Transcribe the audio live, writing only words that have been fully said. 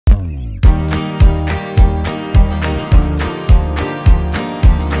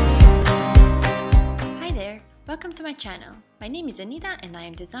welcome to my channel. My name is Anita and I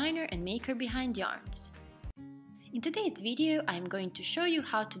am designer and maker behind yarnS. In today's video I am going to show you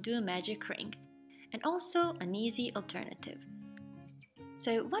how to do a magic ring and also an easy alternative.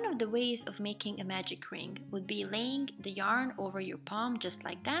 So one of the ways of making a magic ring would be laying the yarn over your palm just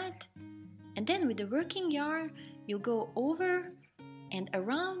like that, and then with the working yarn you go over and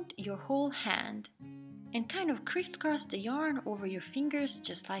around your whole hand and kind of crisscross the yarn over your fingers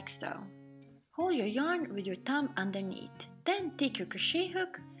just like so. Hold your yarn with your thumb underneath. Then take your crochet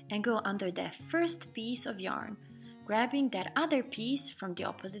hook and go under that first piece of yarn, grabbing that other piece from the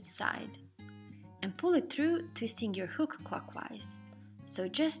opposite side. And pull it through, twisting your hook clockwise. So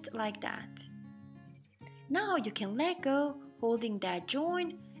just like that. Now you can let go, holding that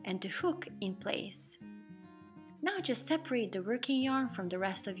join and the hook in place. Now just separate the working yarn from the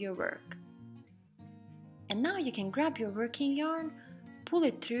rest of your work. And now you can grab your working yarn, pull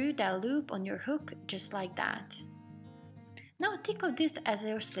it through that loop on your hook just like that. Now think of this as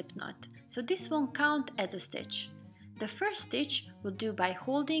your slip knot, so this won't count as a stitch. The first stitch will do by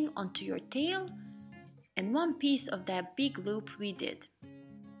holding onto your tail and one piece of that big loop we did.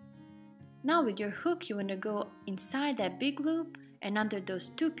 Now with your hook you want to go inside that big loop and under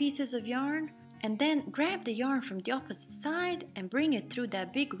those two pieces of yarn, and then grab the yarn from the opposite side and bring it through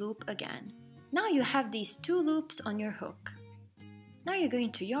that big loop again. Now you have these two loops on your hook. Now you're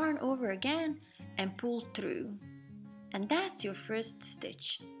going to yarn over again and pull through. And that's your first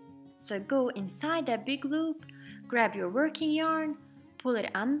stitch. So go inside that big loop, grab your working yarn, pull it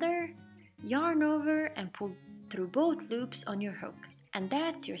under, yarn over and pull through both loops on your hook. And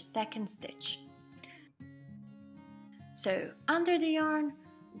that's your second stitch. So under the yarn,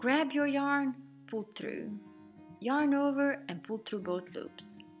 grab your yarn, pull through, yarn over and pull through both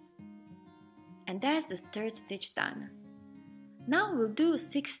loops. And that's the third stitch done. Now we'll do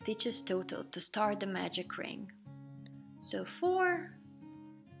 6 stitches total to start the magic ring. So 4,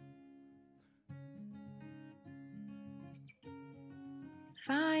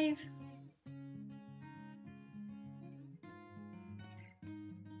 5,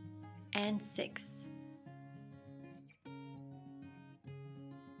 6.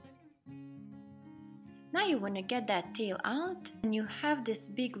 Now you want to get that tail out and you have this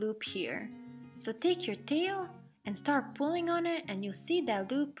big loop here. So take your tail and start pulling on it and you'll see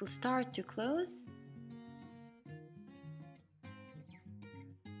that loop will start to close.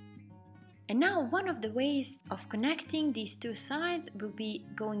 And now one of the ways of connecting these two sides will be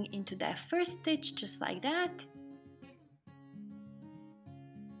going into that first stitch just like that.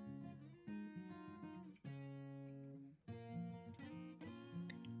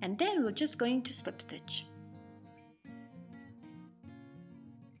 And then we're just going to slip stitch.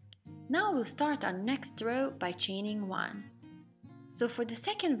 Now we'll start our next row by chaining 1. So for the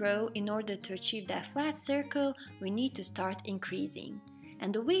second row, in order to achieve that flat circle, we need to start increasing.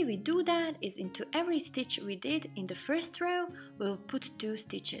 And the way we do that is into every stitch we did in the first row, we'll put 2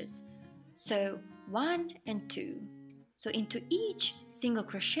 stitches. So 1 and 2. So into each single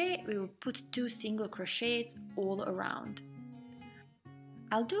crochet, we will put 2 single crochets all around.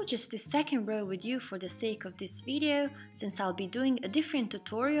 I'll do just this second row with you for the sake of this video, since I'll be doing a different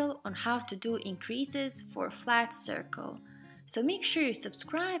tutorial on how to do increases for a flat circle. So make sure you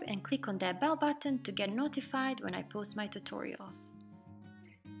subscribe and click on that bell button to get notified when I post my tutorials.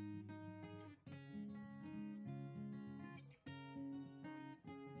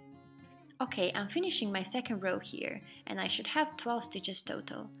 Okay, I'm finishing my second row here and I should have 12 stitches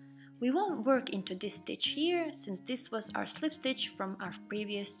total. We won't work into this stitch here since this was our slip stitch from our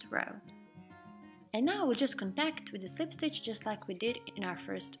previous row. And now we'll just connect with the slip stitch just like we did in our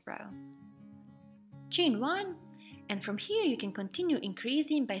first row. Chain 1, and from here you can continue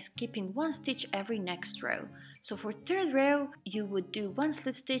increasing by skipping 1 stitch every next row. So for third row you would do 1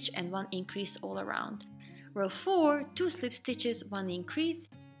 slip stitch and 1 increase all around. Row 4, 2 slip stitches, 1 increase.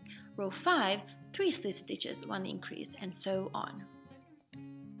 Row 5, 3 slip stitches, 1 increase, and so on.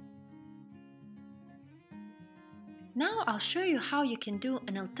 Now I'll show you how you can do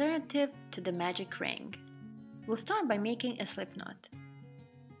an alternative to the magic ring. We'll start by making a slip knot.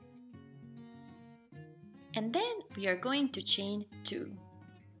 And then we are going to chain 2.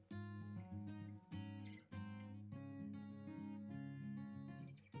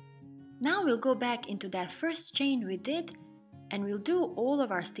 Now we'll go back into that first chain we did and we'll do all of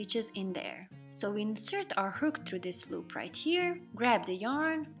our stitches in there. So we insert our hook through this loop right here, grab the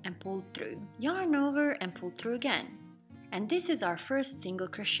yarn and pull through. Yarn over and pull through again. And this is our first single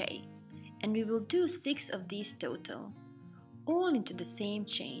crochet. And we will do 6 of these total, all into the same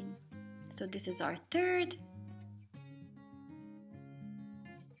chain. So this is our third,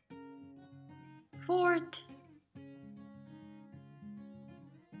 fourth,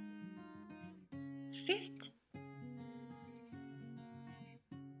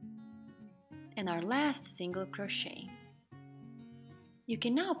 and our last single crochet. You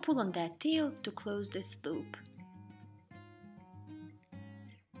can now pull on that tail to close this loop.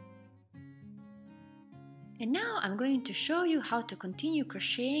 And now I'm going to show you how to continue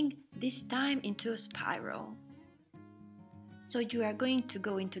crocheting, this time into a spiral. So you are going to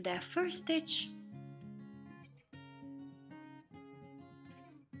go into that first stitch,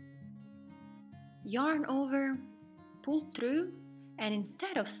 yarn over, pull through, and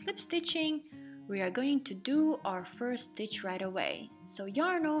instead of slip stitching, we are going to do our first stitch right away. So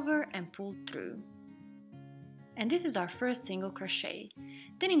yarn over and pull through. And this is our first single crochet.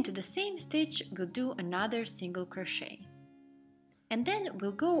 Then into the same stitch we'll do another single crochet. And then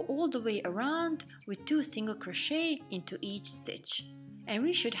we'll go all the way around with 2 single crochet into each stitch. And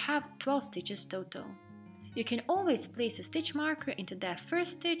we should have 12 stitches total. You can always place a stitch marker into that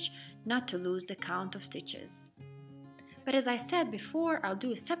first stitch not to lose the count of stitches. But as I said before, I'll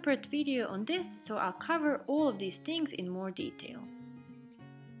do a separate video on this, so I'll cover all of these things in more detail.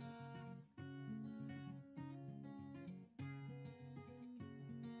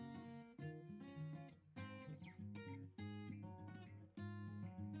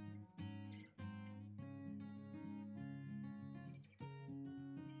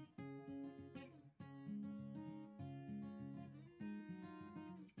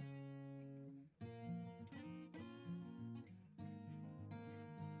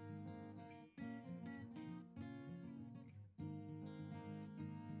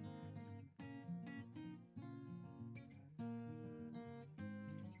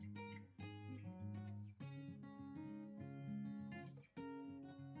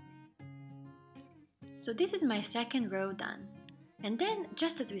 So this is my second row done. And then,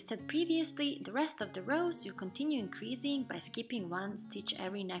 just as we said previously, the rest of the rows you continue increasing by skipping 1 stitch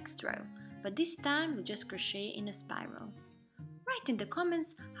every next row. But this time we'll just crochet in a spiral. Write in the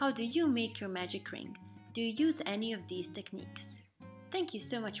comments, how do you make your magic ring? Do you use any of these techniques? Thank you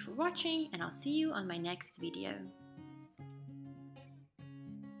so much for watching, and I'll see you on my next video.